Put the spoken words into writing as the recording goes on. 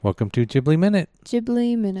Welcome to Ghibli Minute.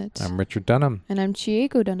 Ghibli Minute. I'm Richard Dunham. And I'm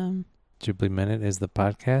Chieko Dunham. Ghibli Minute is the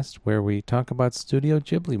podcast where we talk about Studio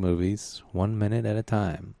Ghibli movies 1 minute at a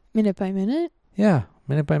time. Minute by minute? Yeah,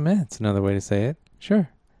 minute by minute. It's another way to say it. Sure.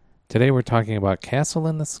 Today we're talking about Castle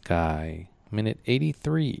in the Sky, minute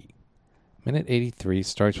 83. Minute 83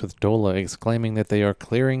 starts with Dola exclaiming that they are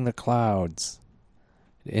clearing the clouds.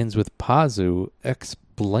 It ends with Pazu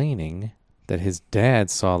explaining that his dad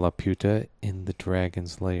saw Laputa in the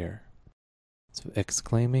dragon's lair. So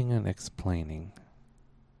exclaiming and explaining.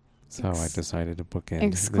 That's how I decided to bookend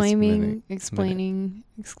Exclaiming, this explaining,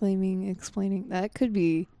 exclaiming, explaining. That could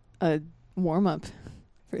be a warm-up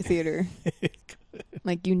for theater.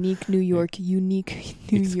 Like unique New York, unique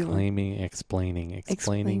New York. Exclaiming, explaining,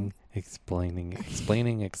 explaining, explaining,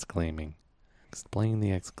 explaining, exclaiming. Explain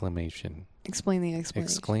the exclamation. Explain the explanation.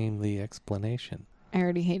 Exclaim the explanation. I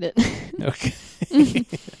already hate it. Okay.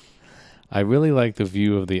 I really like the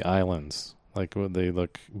view of the islands, like when they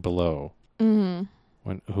look below.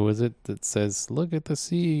 Mm-hmm. Who is it that says, look at the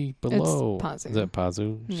sea below? It's Pazu. Is that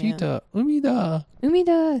Pazu? Yeah. Shita, umida.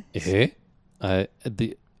 Umida.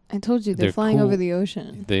 I told you they're flying cool. over the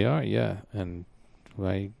ocean. They are, yeah. And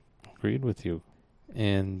I agreed with you.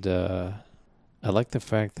 And I like the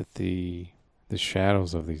fact that the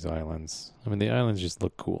shadows of these islands, I mean, the islands just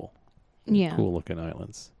look cool. Yeah. Cool looking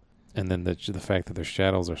islands. And then the fact that their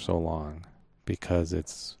shadows are so long because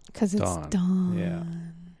it's dawn. Yeah.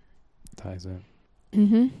 Ties in.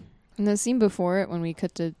 Mm-hmm. And the scene before it, when we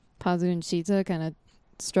cut to Pazu and Shita kind of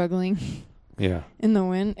struggling Yeah. in the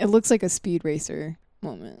wind, it looks like a speed racer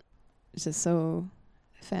moment. It's just so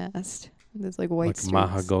fast. There's like white streaks. Like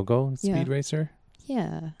Mahagogo Speed Yeah. Racer?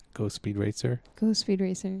 Yeah. Go Speed Racer? Go Speed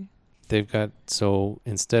Racer. They've got, so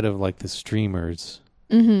instead of like the streamers,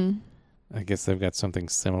 Mm-hmm. I guess they've got something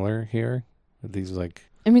similar here. These like,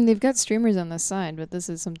 I mean, they've got streamers on the side, but this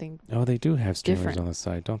is something... oh, they do have streamers different. on the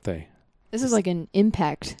side, don't they? This is like an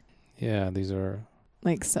impact Yeah, these are,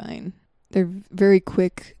 like sign. They're very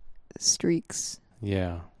quick streaks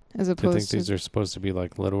yeah. as Do you think opposed to... these are supposed to be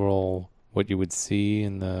like literal, what you would see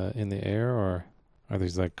in the air, or are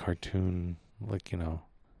these like cartoon, like,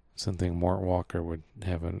 something Mort Walker would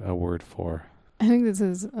have a word for? I think this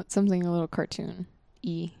is something a little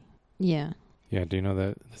cartoon-y. Yeah. Yeah, do you know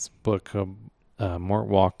that this book, Mort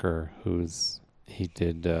Walker, he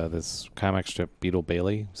did this comic strip, Beetle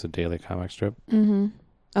Bailey. It's a daily comic strip. Mm-hmm.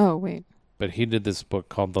 Oh, wait. But he did this book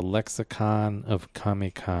called The Lexicon of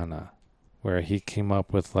Kamikana, where he came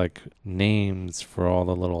up with like names for all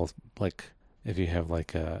the little, like, if you have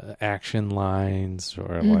like action lines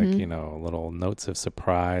or like, little notes of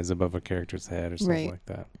surprise above a character's head or something like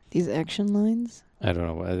that. These action lines? I don't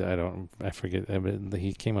know. I forget. I mean,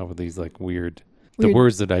 he came up with these like weird. The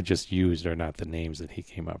words that I just used are not the names that he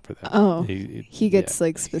came up with. Oh, he gets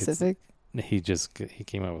like specific. He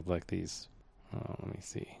came up with like these. Let me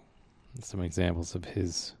see some examples of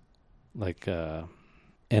his, like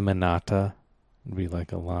emanata would be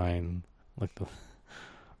like a line, like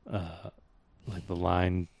the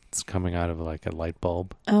line that's coming out of like a light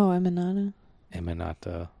bulb. Oh, emanata.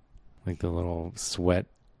 Emanata, like the little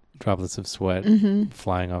droplets of sweat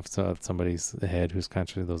flying off somebody's head who's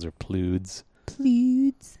conscious. Those are pludes.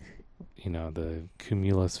 Pludes. The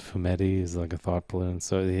cumulus fumeti is like a thought balloon.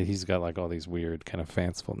 So he's got like all these weird kind of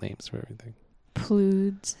fanciful names for everything.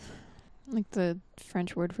 Pludes. Like the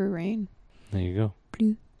French word for rain. There you go.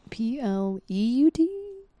 Pleud. P-L-E-U-D,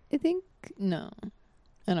 I think? No.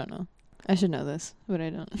 I don't know. I should know this, but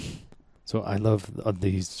I don't. So I love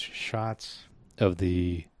these shots of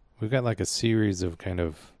we've got like a series of kind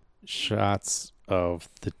of shots of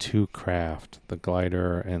the two craft, the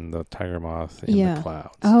glider and the tiger moth in the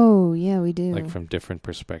clouds. Oh, yeah, we do. Like from different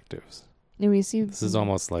perspectives. And we see this is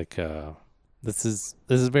almost like this is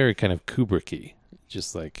very kind of Kubrick-y.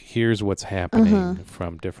 Just like, here's what's happening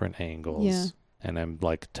from different angles. Yeah. And I'm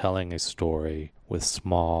like telling a story with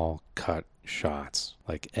small cut shots,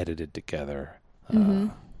 like edited together.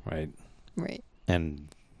 Right. Right. And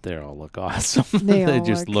they all look awesome. They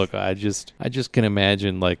just look. I just can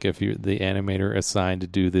imagine like if you're the animator assigned to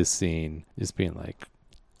do this scene, just being like,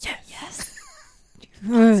 yes,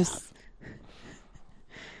 yes,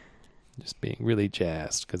 just being really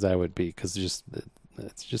jazzed, because I would be, because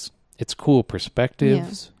it's cool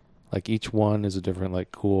perspectives. Yeah. Like each one is a different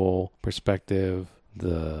like cool perspective.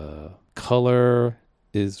 The color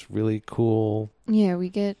is really cool. Yeah, we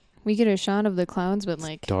get a shot of the clouds, but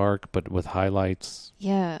like dark, but with highlights.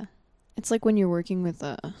 Yeah. It's like when you're working with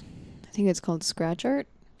I think it's called scratch art.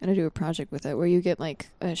 And I do a project with it where you get like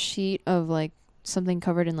a sheet of like something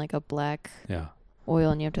covered in like a black oil,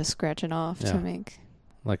 and you have to scratch it off to make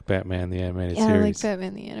Like Batman the Animated Yeah, I like Series.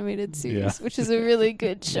 Batman the Animated Series, Yeah. which is a really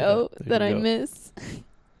good show Yeah, there that you I go. miss.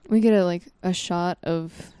 We get a shot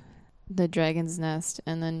of the dragon's nest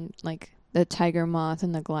and then like the tiger moth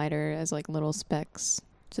and the glider as like little specks,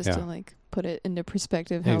 just Yeah. to like put it into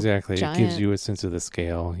perspective. How Exactly. It gives giant. you a sense of the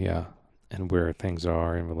scale, yeah, and where things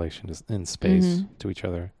are in relation to in space Mhm. to each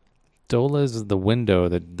other. Dola's the window,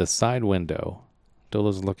 the side window.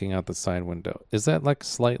 Dola's looking out the side window. Is that like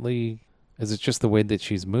slightly? Is it just the way that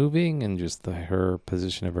she's moving and just her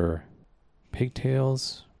position of her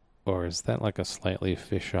pigtails, or is that like a slightly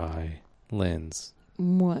fisheye lens?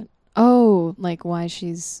 What? Oh, like why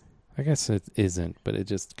she's... I guess it isn't, but it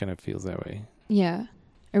just kind of feels that way. Yeah.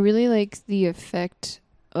 I really like the effect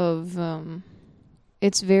of...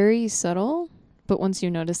 It's very subtle, but once you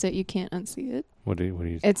notice it, you can't unsee it. What do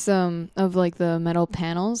you? It's of like the metal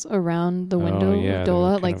panels around the window yeah, of they're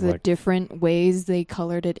Dola, kind like of the like- different ways they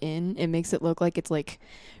colored it in. It makes it look like it's like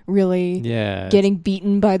really Yeah. getting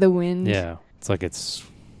beaten by the wind. Yeah. It's like it's.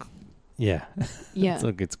 Yeah. Yeah. It's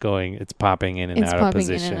like it's popping in and It's out of popping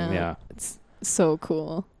in and position. out. Yeah. It's so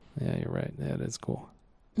cool. Yeah, you're right. Yeah, it is cool.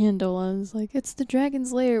 And Dola is like, it's the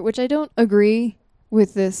dragon's lair, which I don't agree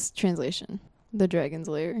with this translation. The dragon's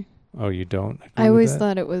lair. Oh, you don't? Agree I with always that?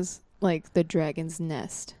 thought it was like the dragon's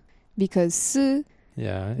nest because su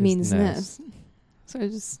Yeah, it's means nest. So I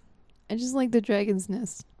just like the dragon's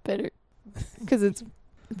nest better because it's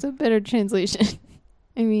a better translation.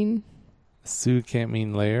 I mean, Sue can't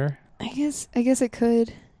mean layer? I guess it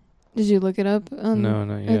could. Did you look it up on No,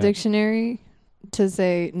 not a yet. dictionary to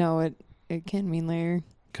say no? It can mean layer.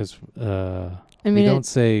 Because I we mean, don't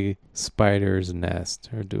say spider's nest,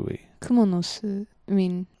 or do we? kumonosu. I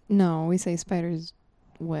mean, no, we say spider's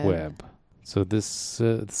web. So this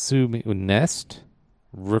Sue nest,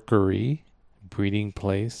 rookery, breeding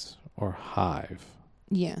place, or hive.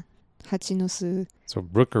 Yeah, hachinosu, So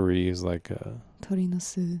rookery is like a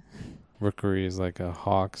torinosu.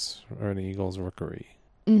 hawk's or an eagle's rookery.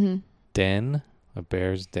 Mhm. Den, a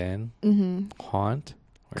bear's den. Mhm. Haunt,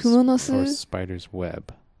 or Kumonosu spider's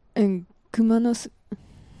web. and kumanosu.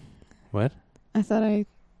 What? I thought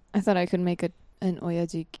I could make an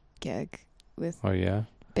oyaji gag with Oh yeah.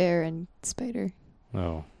 bear and spider,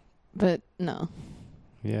 Oh but no.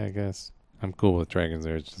 yeah, I guess I'm cool with Dragon's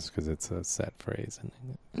Lair just because it's a set phrase. And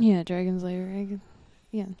Yeah, dragon's lair.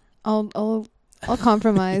 Yeah, I'll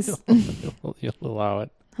compromise. you'll allow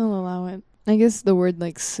it. I'll allow it. I guess the word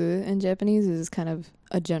like su in Japanese is kind of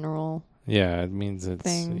a general Yeah, it means it's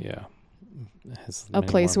Thing. yeah. It has a many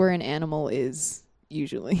place more- where an animal is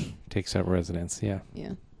usually. takes up residence. Yeah, Yeah.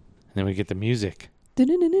 and then we get the music.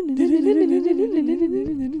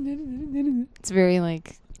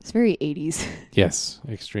 It's very 80s. Yes,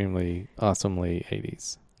 extremely awesomely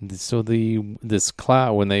 80s. So this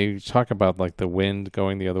cloud, when they talk about like the wind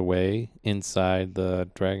going the other way inside the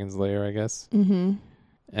dragon's lair, I guess, Mhm.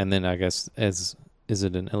 and then I guess is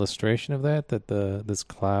it an illustration of that this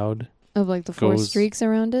cloud? Of like the four Goes- streaks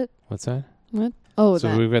around it. What's that? What? Oh, So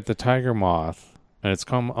that. we've got the tiger moth, and it's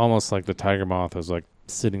almost like the tiger moth is like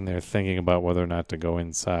sitting there thinking about whether or not to go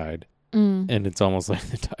inside. And it's almost like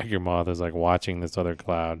the tiger moth is like watching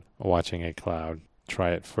a cloud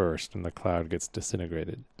try it first, and the cloud gets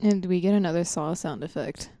disintegrated. And we get another saw sound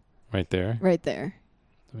effect Right there. right there.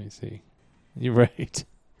 Let me see. You're right.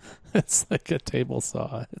 It's like a table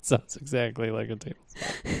saw. It sounds exactly like a table saw.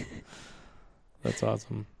 That's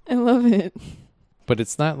awesome. I love it. But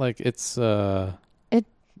it's not like it's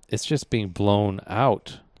just being blown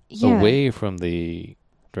out Yeah. away from the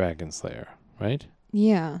dragon slayer, right?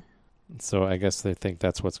 Yeah. So I guess they think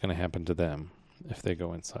that's what's going to happen to them if they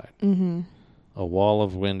go inside. Mhm. A wall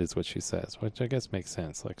of wind is what she says, which I guess makes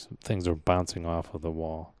sense. Like some things are bouncing off of the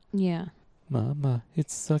wall. Yeah. Mama,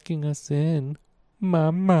 it's sucking us in.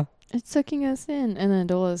 Mama. It's sucking us in. And then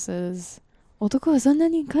Dola says, 男はそんな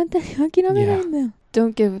に簡単に諦めないんだよ.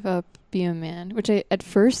 Don't give up, be a man. Which I at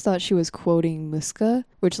first thought she was quoting Muska,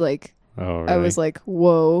 which like Oh, really? I was like,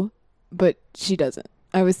 whoa, but she doesn't.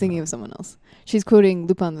 I was thinking of someone else. She's quoting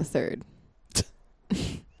Lupin the Third.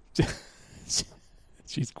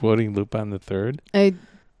 She's quoting Lupin the Third. I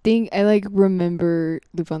think I remember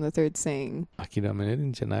Lupin the Third saying, 諦める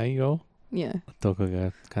んじゃないよ。 yeah. 男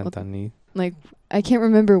が簡単に。 I can't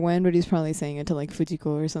remember when, but he's probably saying it to like Fujiko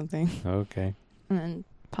or something. Okay. And then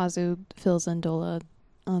Pazu fills in Dola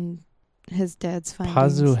on his dad's findings.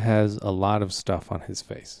 Pazu has a lot of stuff on his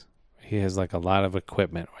face. He has like a lot of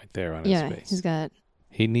equipment right there on his Yeah, face. he's got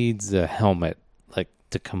He needs a helmet, like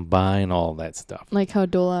to combine all that stuff. like how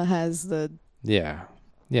Dola has the Yeah.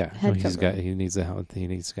 Yeah. Head He's cover. he needs a helmet.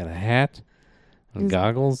 He's got a hat and He's-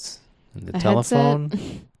 goggles and the a telephone.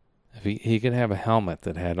 headset. If he could have a helmet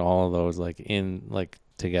that had all of those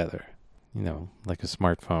together, like a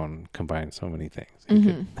smartphone combines so many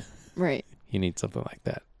things. Right. You need something like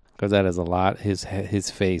that because that is a lot.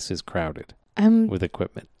 His face is crowded with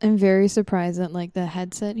equipment. I'm very surprised that the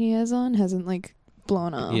headset he has on hasn't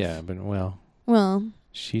blown off. Yeah, but well,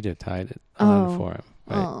 Sheeta tied it on for him.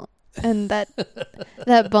 Right? Oh, and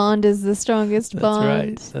that bond is the strongest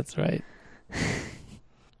bond. That's right.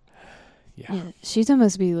 Yeah. Sheeta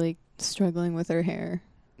must be struggling with her hair.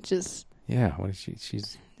 Yeah, what is she?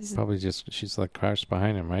 She's probably she's crouched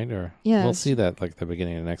behind him, right? Or yeah, we'll see that the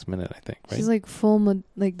beginning of the next minute, I think. Right? She's full.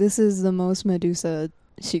 This is the most Medusa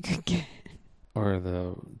she could get. Or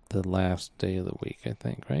the last day of the week, I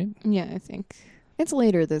think, right? Yeah, I think it's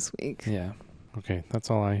later this week. Yeah. Okay, that's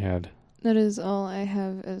all I had. That is all I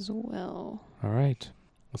have as well. All right.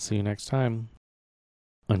 We'll see you next time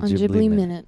on Ghibli Minute.